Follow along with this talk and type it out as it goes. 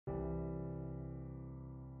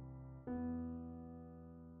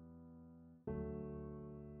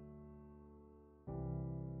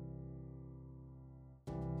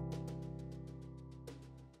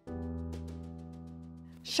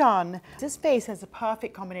Sian. This face has a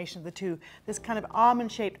perfect combination of the two. This kind of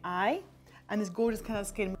almond-shaped eye and this gorgeous kind of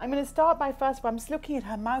skin. I'm going to start by first of all, I'm just looking at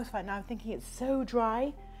her mouth right now, thinking it's so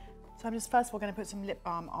dry. So I'm just first of all going to put some lip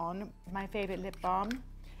balm on, my favorite lip balm.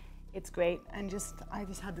 It's great, and I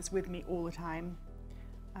just have this with me all the time.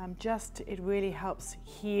 It really helps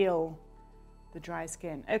heal the dry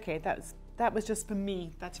skin. Okay, that was just for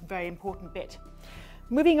me. That's a very important bit.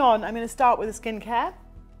 Moving on, I'm going to start with the skincare.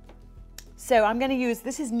 So I'm going to use,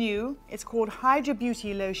 this is new, it's called Hydra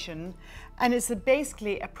Beauty Lotion, and it's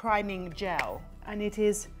basically a priming gel, and it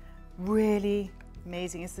is really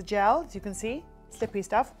amazing. It's the gel, as you can see, slippery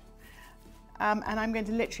stuff, and I'm going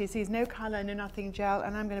to literally, see, there's no color, no nothing, gel,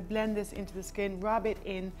 and I'm going to blend this into the skin, rub it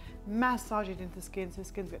in, massage it into the skin so the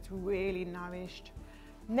skin gets really nourished.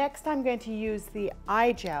 Next, I'm going to use the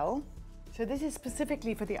eye gel. So this is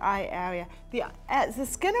specifically for the eye area. The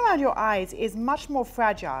skin around your eyes is much more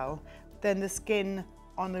fragile than the skin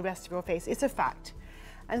on the rest of your face. It's a fact.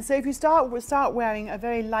 And so if you start wearing a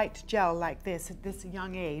very light gel like this at this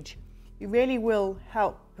young age, you really will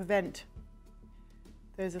help prevent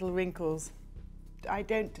those little wrinkles. I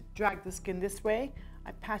don't drag the skin this way.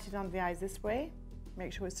 I pat it under the eyes this way,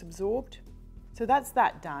 make sure it's absorbed. So that's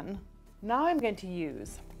that done. Now I'm going to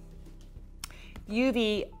use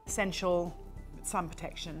UV Essential Sun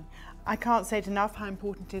Protection. I can't say it enough how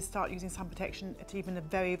important it is to start using sun protection at even a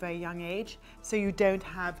very, very young age, so you don't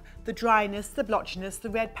have the dryness, the blotchiness, the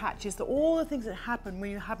red patches, all the things that happen when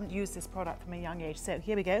you haven't used this product from a young age. So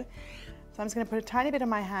here we go. So I'm just going to put a tiny bit on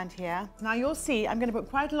my hand here. Now you'll see I'm going to put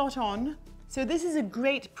quite a lot on. So this is a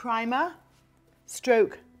great primer,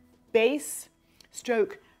 stroke base,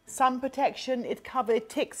 stroke sun protection. It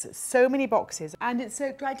ticks so many boxes, and it's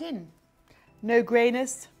soaked right in. No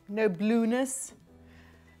grayness, no blueness,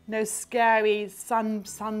 no scary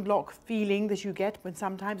sunblock feeling that you get when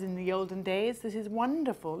sometimes in the olden days. This is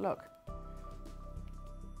wonderful, look.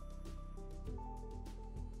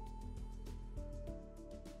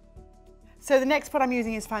 So the next product I'm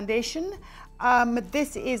using is foundation.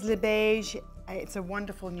 This is Le Beige. It's a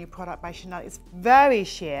wonderful new product by Chanel. It's very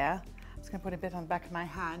sheer. I'm just going to put a bit on the back of my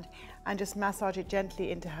hand and just massage it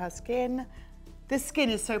gently into her skin. This skin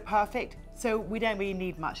is so perfect, so we don't really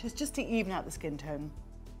need much. It's just to even out the skin tone.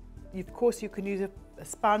 Of course, you can use a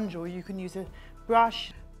sponge or you can use a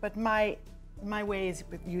brush, but my way is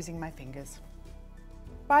with using my fingers.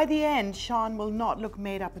 By the end, Sian will not look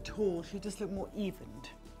made up at all. She'll just look more evened.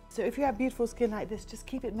 So if you have beautiful skin like this, just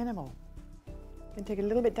keep it minimal. You can take a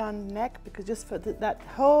little bit down the neck, because just for that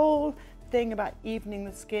whole thing about evening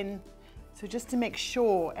the skin, so just to make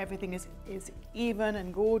sure everything is even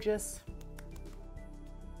and gorgeous.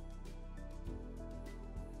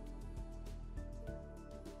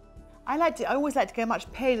 I always like to go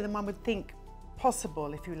much paler than one would think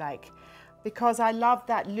possible, if you like, because I love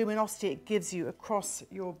that luminosity it gives you across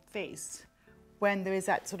your face when there is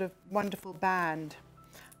that sort of wonderful band.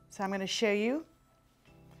 So I'm going to show you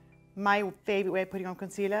my favorite way of putting on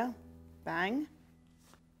concealer. Bang,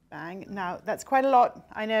 bang. Now that's quite a lot,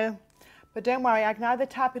 I know, but don't worry, I can either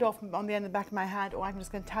tap it off on the end of the back of my hand, or I'm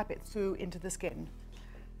just going to tap it through into the skin.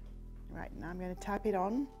 Right, now I'm going to tap it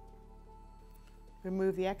on.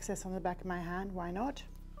 Remove the excess on the back of my hand, why not?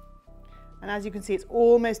 And as you can see, it's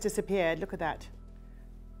almost disappeared, look at that.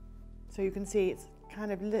 So you can see it's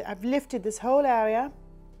kind of, I've lifted this whole area.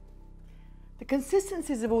 The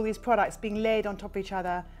consistencies of all these products being laid on top of each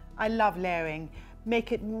other, I love layering,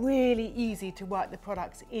 make it really easy to work the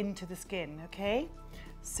products into the skin, okay?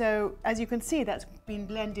 So as you can see, that's been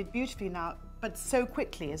blended beautifully now, but so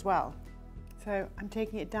quickly as well. So I'm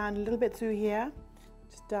taking it down a little bit through here.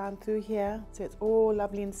 Just down through here, so it's all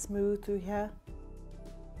lovely and smooth through here.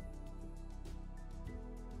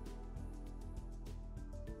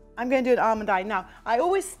 I'm going to do an almond eye. Now, I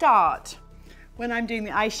always start, when I'm doing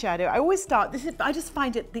the eyeshadow, I just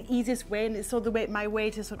find it the easiest way, and it's sort of my way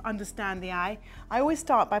to sort of understand the eye. I always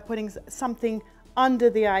start by putting something under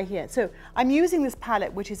the eye here. So I'm using this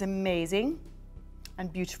palette, which is amazing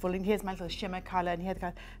and beautiful, and here's my little shimmer color, and here's the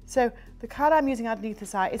color. So the color I'm using underneath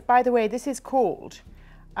this eye is, by the way, this is called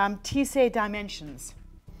Keates Dimensions.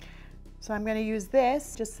 So I'm going to use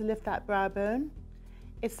this just to lift that brow bone.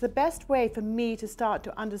 It's the best way for me to start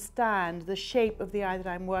to understand the shape of the eye that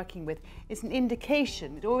I'm working with. It's an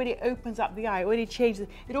indication. It already opens up the eye, already changes,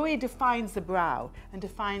 it already defines the brow and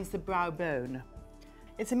defines the brow bone.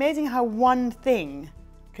 It's amazing how one thing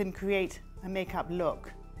can create a makeup look.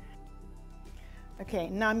 Okay,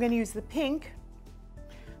 now I'm going to use the pink,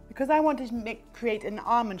 Because I want to create an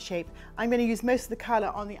almond shape, I'm going to use most of the colour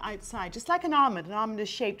on the outside, just like an almond. An almond is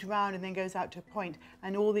shaped round and then goes out to a point,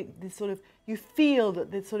 and all the sort of, you feel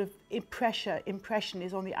that the sort of impression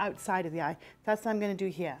is on the outside of the eye. That's what I'm going to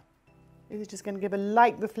do here. This is just going to give a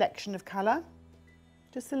light reflection of colour,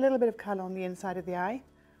 just a little bit of colour on the inside of the eye,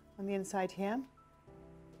 on the inside here.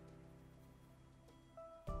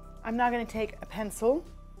 I'm now going to take a pencil,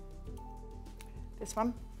 this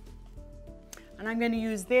one, and I'm going to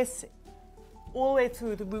use this all the way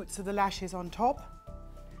through the roots of the lashes on top.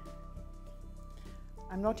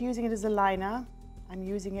 I'm not using it as a liner, I'm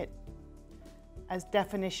using it as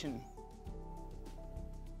definition.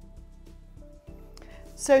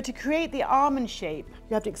 So to create the almond shape,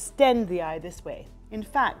 you have to extend the eye this way. In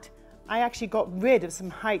fact, I actually got rid of some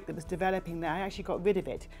height that was developing there. I actually got rid of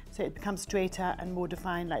it, so it becomes straighter and more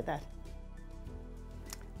defined like that.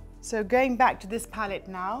 So going back to this palette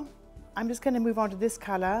now, I'm just going to move on to this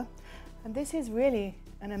colour, and this is really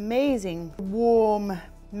an amazing warm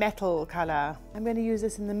metal colour. I'm going to use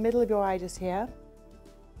this in the middle of your eye just here.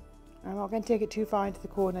 I'm not going to take it too far into the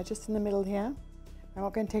corner, just in the middle here. I'm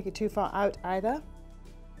not going to take it too far out either.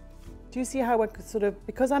 Do you see how we're sort of,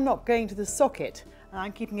 because I'm not going to the socket and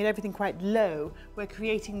I'm keeping it everything quite low, we're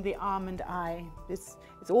creating the almond eye. It's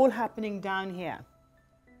all happening down here,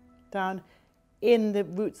 down in the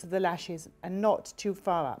roots of the lashes and not too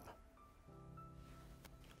far up.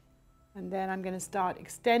 And then I'm going to start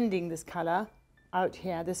extending this colour out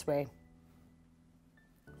here this way.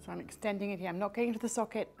 So I'm extending it here. I'm not going to the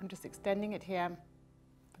socket, I'm just extending it here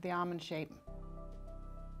for the almond shape.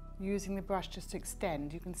 Using the brush just to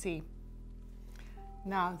extend, you can see.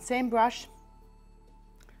 Now, same brush,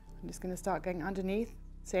 I'm just going to start going underneath,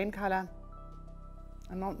 same colour.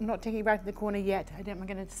 I'm not taking it right in the corner yet. I'm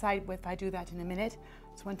going to decide if I do that in a minute.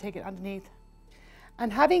 So I want to take it underneath.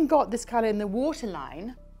 And having got this colour in the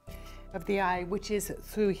waterline of the eye, which is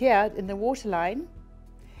through here in the waterline,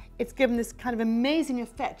 it's given this kind of amazing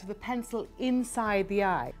effect of the pencil inside the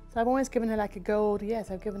eye. So I've always given her like a gold,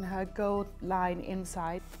 yes, I've given her a gold line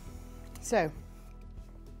inside. So,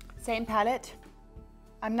 same palette.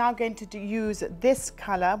 I'm now going to use this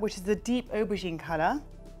colour, which is the deep aubergine colour,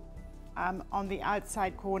 on the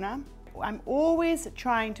outside corner. I'm always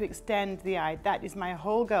trying to extend the eye. That is my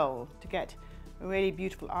whole goal, to get a really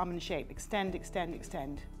beautiful almond shape. Extend, extend,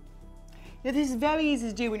 extend. You know, this is very easy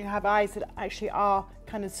to do when you have eyes that actually are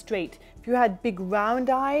kind of straight. If you had big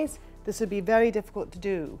round eyes, this would be very difficult to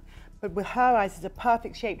do. But with her eyes, it's a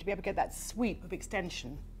perfect shape to be able to get that sweep of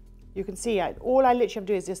extension. You can see, all I literally have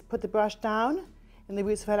to do is just put the brush down in the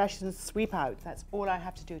roots of her lashes and sweep out. That's all I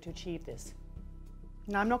have to do to achieve this.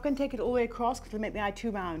 Now I'm not going to take it all the way across because it'll make the eye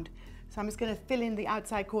too round. So I'm just going to fill in the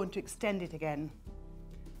outside corner to extend it again.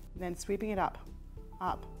 And then sweeping it up,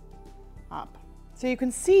 up, up. So you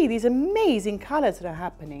can see these amazing colours that are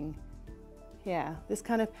happening here. This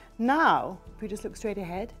kind of, now, if we just look straight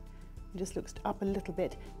ahead, and just looks up a little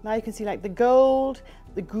bit, now you can see like the gold,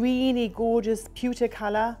 the greeny, gorgeous pewter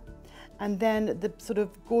colour, and then the sort of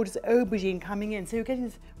gorgeous aubergine coming in. So you're getting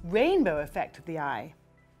this rainbow effect of the eye.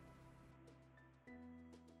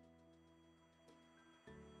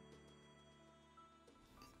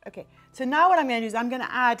 Okay, so now what I'm going to do is I'm going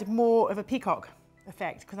to add more of a peacock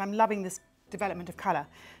effect because I'm loving this development of colour.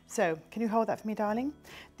 So, can you hold that for me, darling?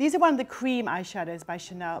 These are one of the cream eyeshadows by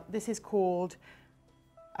Chanel. This is called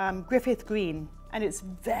Griffith Green, and it's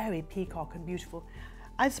very peacock and beautiful.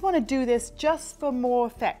 I just want to do this just for more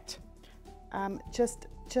effect. Just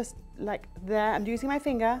like there, I'm using my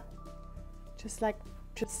finger, just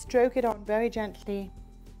stroke it on very gently.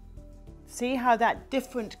 See how that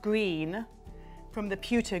different green from the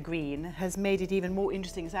pewter green has made it even more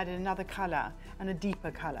interesting. It's added another colour and a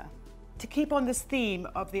deeper colour. To keep on this theme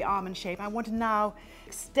of the almond shape, I want to now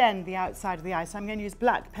extend the outside of the eye. So I'm going to use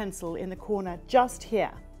black pencil in the corner just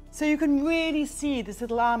here. So you can really see this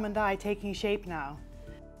little almond eye taking shape now.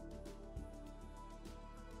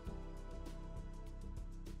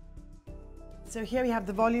 So here we have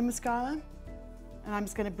the volume mascara, and I'm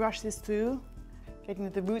just going to brush this through, getting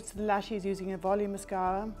at the roots of the lashes using a volume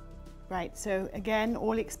mascara. Right, so again,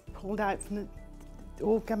 all pulled out from the,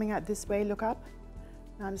 all coming out this way, look up.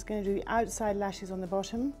 Now I'm just going to do the outside lashes on the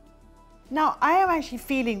bottom. Now I am actually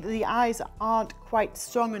feeling that the eyes aren't quite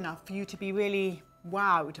strong enough for you to be really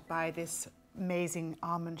wowed by this amazing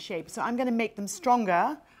almond shape. So I'm going to make them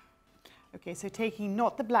stronger. Okay, so taking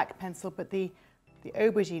not the black pencil, but the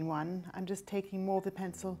aubergine one, I'm just taking more of the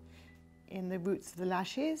pencil in the roots of the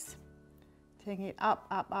lashes. Taking it up,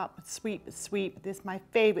 up, up, sweep, sweep. This, my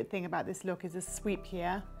favourite thing about this look is a sweep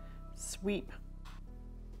here, sweep.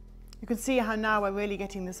 You can see how now we're really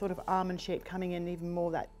getting this sort of almond shape coming in, even more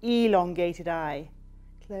that elongated eye.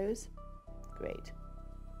 Close. Great.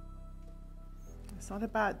 It's not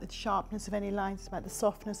about the sharpness of any lines, it's about the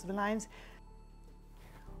softness of the lines.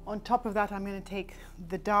 On top of that, I'm going to take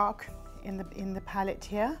the dark in the palette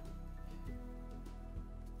here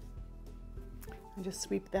and just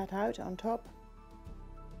sweep that out on top.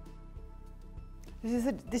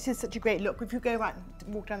 This is such a great look. If you go out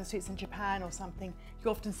and walk down the streets in Japan or something,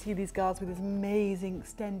 you often see these girls with these amazing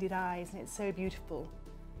extended eyes, and it's so beautiful.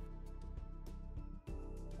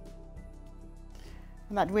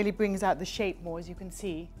 And that really brings out the shape more, as you can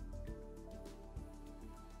see.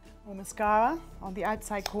 More mascara on the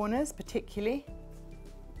outside corners particularly.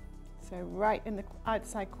 So right in the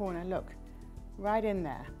outside corner, look, right in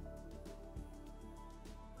there.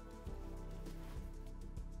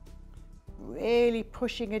 Really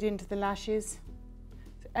pushing it into the lashes,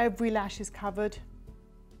 so every lash is covered.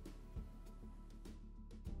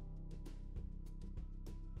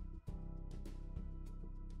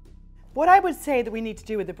 What I would say that we need to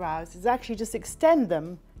do with the brows is actually just extend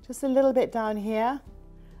them just a little bit down here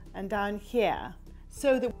and down here,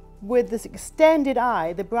 so that with this extended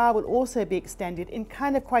eye, the brow will also be extended in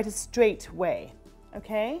kind of quite a straight way,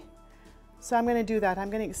 okay? So I'm going to do that. I'm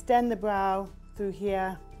going to extend the brow through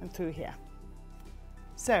here and through here.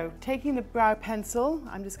 So taking the brow pencil,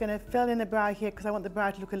 I'm just going to fill in the brow here because I want the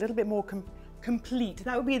brow to look a little bit more complete.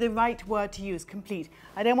 That would be the right word to use, complete.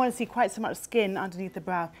 I don't want to see quite so much skin underneath the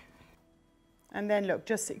brow. And then look,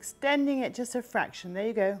 just extending it just a fraction. There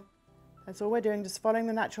you go. That's all we're doing, just following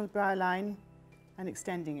the natural brow line and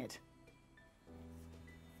extending it.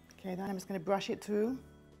 Okay, then I'm just going to brush it through.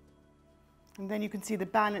 And then you can see the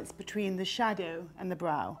balance between the shadow and the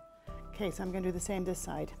brow. Okay, so I'm going to do the same this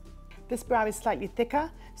side. This brow is slightly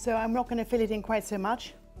thicker, so I'm not going to fill it in quite so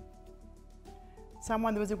much. There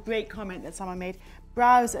was a great comment that someone made.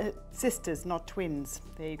 Brows are sisters, not twins.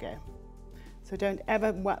 There you go. So don't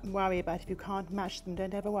ever worry about if you can't match them.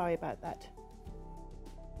 Don't ever worry about that.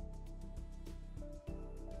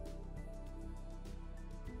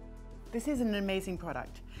 This is an amazing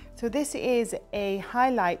product. So this is a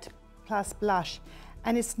highlight plus blush,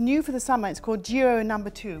 and it's new for the summer. It's called Duo No.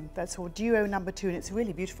 2. That's all, Duo No. 2, and it's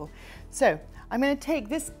really beautiful. So I'm going to take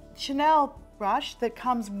this Chanel brush that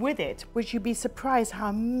comes with it, which you'd be surprised how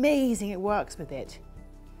amazing it works with it.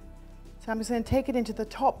 So I'm just going to take it into the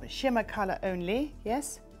top shimmer color only,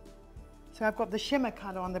 yes? So I've got the shimmer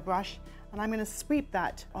color on the brush, and I'm going to sweep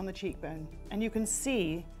that on the cheekbone, and you can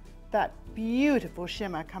see that beautiful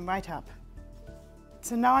shimmer come right up.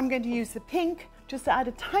 So now I'm going to use the pink just to add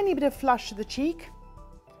a tiny bit of flush to the cheek.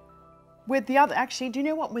 With the other, actually, do you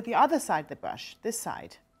know what? With the other side of the brush, this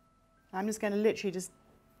side, I'm just going to literally just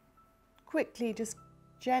quickly, just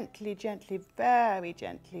gently, gently, very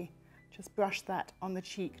gently, just brush that on the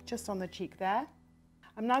cheek, just on the cheek there.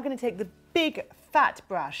 I'm now going to take the big fat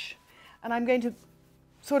brush, and I'm going to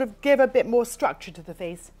sort of give a bit more structure to the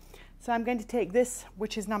face. So I'm going to take this,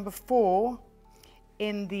 which is number 4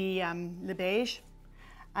 in the Le Beige,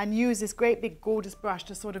 and use this great big gorgeous brush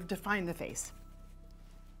to sort of define the face.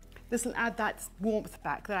 This will add that warmth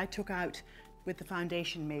back that I took out with the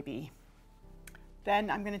foundation maybe. Then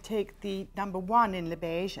I'm going to take the number 1 in Le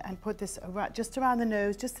Beige and put this just around the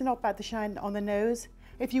nose, just to knock back the shine on the nose.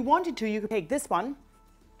 If you wanted to, you could take this one,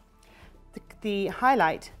 the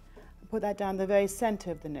highlight, and put that down the very center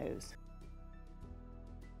of the nose.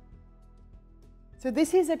 So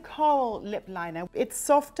this is a coral lip liner. It's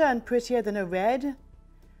softer and prettier than a red,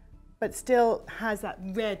 but still has that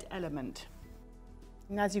red element.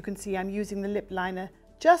 And as you can see, I'm using the lip liner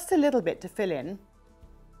just a little bit to fill in.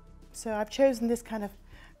 So I've chosen this kind of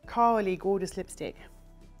corally gorgeous lipstick.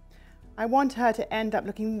 I want her to end up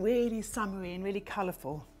looking really summery and really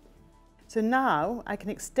colourful. So now I can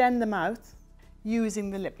extend the mouth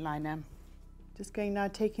using the lip liner. Just going now,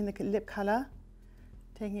 taking the lip colour,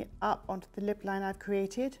 taking it up onto the lip line I've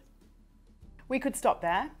created. We could stop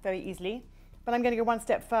there very easily, but I'm going to go one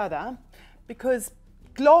step further because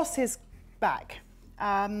gloss is back.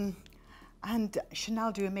 And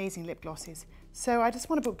Chanel do amazing lip glosses. So I just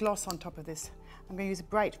want to put gloss on top of this. I'm going to use a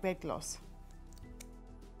bright red gloss.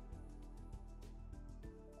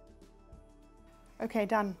 Okay,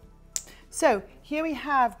 done. So here we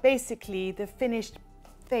have basically the finished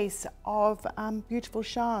face of beautiful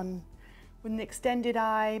Sian with an extended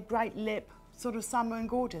eye, bright lip, sort of summer and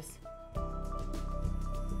gorgeous.